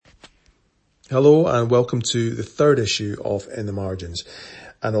Hello and welcome to the third issue of In the Margins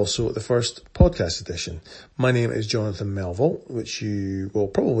and also the first podcast edition. My name is Jonathan Melville, which you will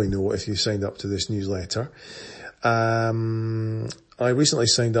probably know if you signed up to this newsletter. I recently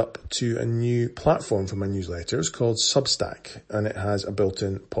signed up to a new platform for my newsletters called Substack, and it has a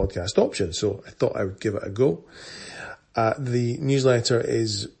built-in podcast option, so I thought I would give it a go. The newsletter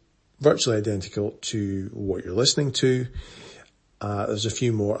is virtually identical to what you're listening to. There's a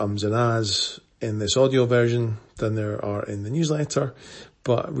few more ums and ahs in this audio version than there are in the newsletter,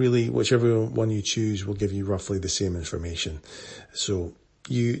 but really whichever one you choose will give you roughly the same information. So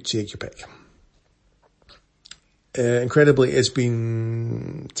you take your pick. Incredibly, it's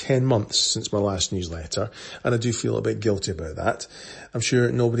been 10 months since my last newsletter, and I do feel a bit guilty about that. I'm sure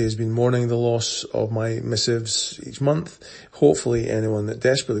nobody has been mourning the loss of my missives each month. Hopefully anyone that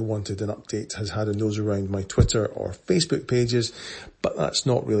desperately wanted an update has had a nose around my Twitter or Facebook pages, but that's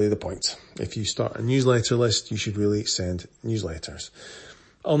not really the point. If you start a newsletter list, you should really send newsletters.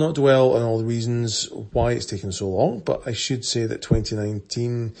 I'll not dwell on all the reasons why it's taken so long, but I should say that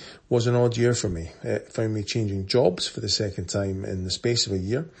 2019 was an odd year for me. It found me changing jobs for the second time in the space of a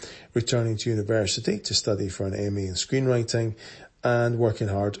year, returning to university to study for an MA in screenwriting, and working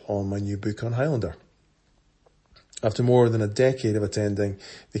hard on my new book on Highlander. After more than a decade of attending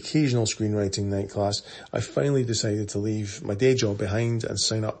the occasional screenwriting night class, I finally decided to leave my day job behind and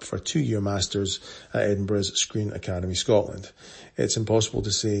sign up for a 2-year Masters at Edinburgh's Screen Academy Scotland. It's impossible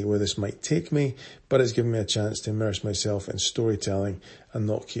to say where this might take me, but it's given me a chance to immerse myself in storytelling and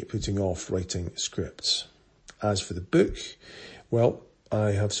not keep putting off writing scripts. As for the book, well,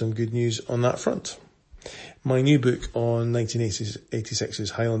 I have some good news on that front. My new book on 1986's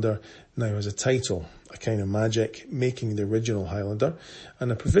Highlander now has a title, A Kind of Magic, Making the Original Highlander,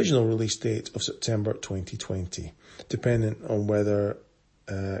 and a provisional release date of September 2020, dependent on whether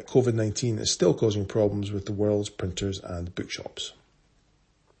COVID-19 is still causing problems with the world's printers and bookshops.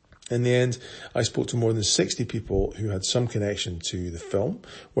 In the end, I spoke to more than 60 people who had some connection to the film,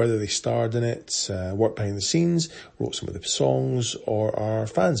 whether they starred in it, worked behind the scenes, wrote some of the songs, or are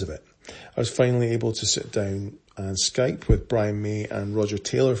fans of it. I was finally able to sit down and Skype with Brian May and Roger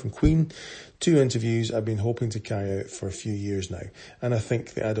Taylor from Queen, 2 interviews I've been hoping to carry out for a few years now, and I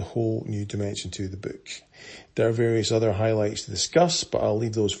think they add a whole new dimension to the book. There are various other highlights to discuss, but I'll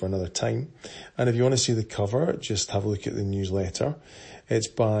leave those for another time. And if you want to see the cover, just have a look at the newsletter. It's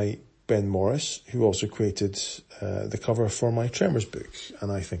by Ben Morris, who also created the cover for my Tremors book,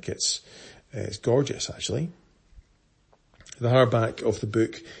 and I think it's gorgeous, actually. The hardback of the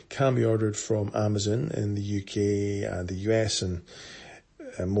book can be ordered from Amazon in the UK and the US and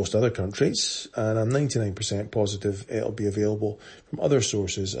most other countries, and I'm 99% positive it'll be available from other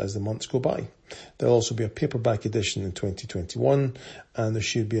sources as the months go by. There'll also be a paperback edition in 2021, and there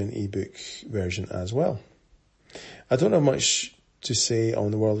should be an ebook version as well. I don't have much to say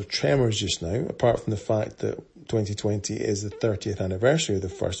on the world of Tremors just now, apart from the fact that 2020 is the 30th anniversary of the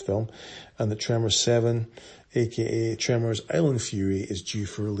first film, and that Tremors 7, aka Tremors Island Fury, is due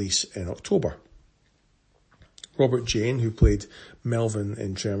for release in October. Robert Jane, who played Melvin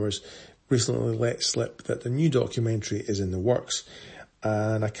in Tremors, recently let slip that the new documentary is in the works,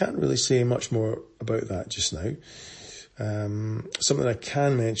 and I can't really say much more about that just now. Something I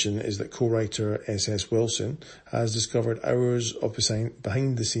can mention is that co-writer S.S. Wilson has discovered hours of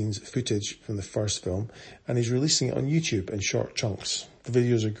behind-the-scenes footage from the first film, and he's releasing it on YouTube in short chunks. The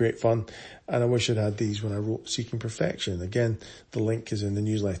videos are great fun, and I wish I'd had these when I wrote Seeking Perfection. Again, the link is in the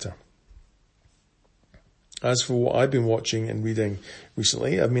newsletter. As for what I've been watching and reading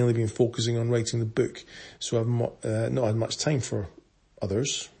recently, I've mainly been focusing on writing the book, so I've not had much time for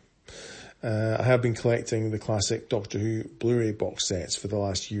others. I have been collecting the classic Doctor Who Blu-ray box sets for the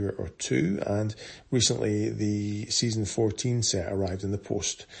last year or two, and recently the season 14 set arrived in the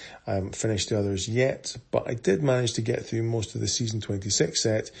post. I haven't finished the others yet, but I did manage to get through most of the season 26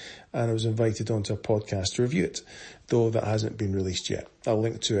 set, and I was invited onto a podcast to review it, though that hasn't been released yet. I'll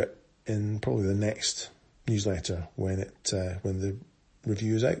link to it in probably the next newsletter when the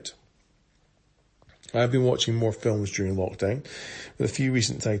review is out. I've been watching more films during lockdown, with a few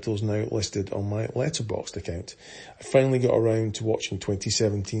recent titles now listed on my Letterboxd account. I finally got around to watching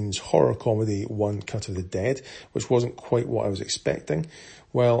 2017's horror comedy One Cut of the Dead, which wasn't quite what I was expecting.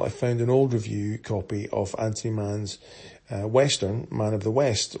 Well, I found an old review copy of Anthony Mann's Western, Man of the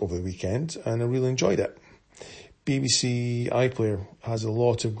West, over the weekend, and I really enjoyed it. BBC iPlayer has a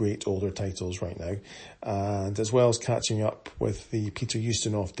lot of great older titles right now, and as well as catching up with the Peter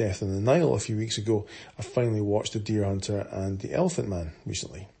Ustinov Death on the Nile a few weeks ago, I finally watched The Deer Hunter and The Elephant Man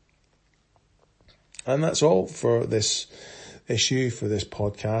recently. And that's all for this issue for this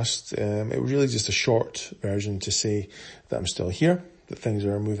podcast. It was really just a short version to say that I'm still here, that things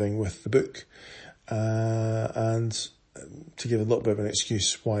are moving with the book, and to give a little bit of an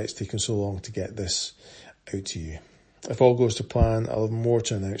excuse why it's taken so long to get this out to you. If all goes to plan, I'll have more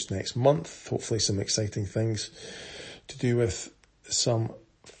to announce next month. Hopefully some exciting things to do with some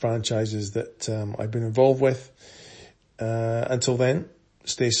franchises that I've been involved with. Until then,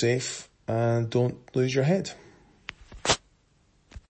 stay safe and don't lose your head.